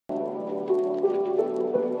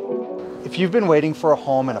If you've been waiting for a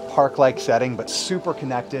home in a park-like setting but super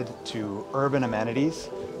connected to urban amenities,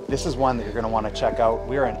 this is one that you're going to want to check out.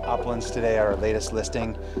 We're in Uplands today, our latest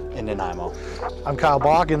listing in Nanaimo. I'm Kyle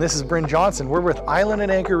Bach and this is Bryn Johnson. We're with Island and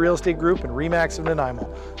Anchor Real Estate Group and RE/MAX of Nanaimo.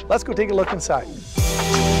 Let's go take a look inside.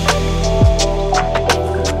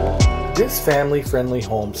 This family-friendly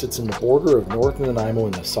home sits in the border of North Nanaimo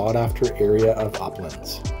in the sought-after area of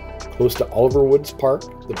Uplands. Close to Oliver Woods Park,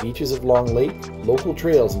 the beaches of Long Lake, local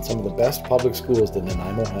trails, and some of the best public schools that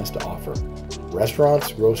Nanaimo has to offer.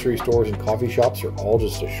 Restaurants, grocery stores, and coffee shops are all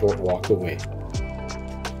just a short walk away.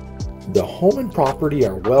 The home and property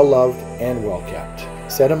are well loved and well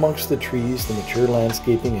kept. Set amongst the trees, the mature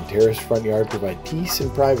landscaping and terraced front yard provide peace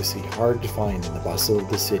and privacy hard to find in the bustle of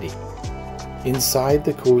the city. Inside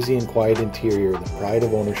the cozy and quiet interior, the pride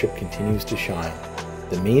of ownership continues to shine.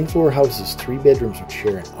 The main floor houses 3 bedrooms which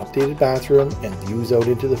share an updated bathroom and views out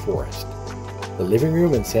into the forest. The living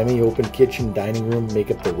room and semi-open kitchen dining room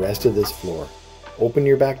make up the rest of this floor. Open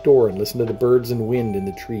your back door and listen to the birds and wind in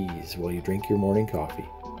the trees while you drink your morning coffee.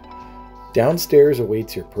 Downstairs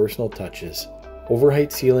awaits your personal touches.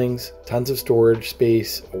 Overheight ceilings, tons of storage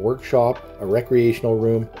space, a workshop, a recreational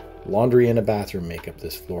room, laundry and a bathroom make up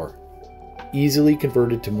this floor. Easily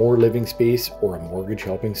converted to more living space or a mortgage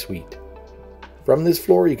helping suite. From this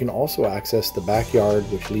floor you can also access the backyard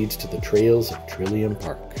which leads to the trails of Trillium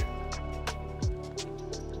Park.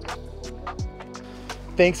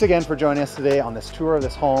 Thanks again for joining us today on this tour of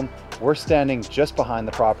this home. We're standing just behind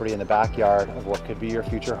the property in the backyard of what could be your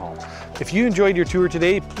future home. If you enjoyed your tour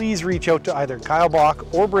today, please reach out to either Kyle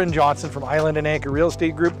Bach or Bryn Johnson from Island and Anchor Real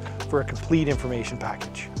Estate Group for a complete information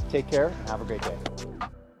package. Take care and have a great day.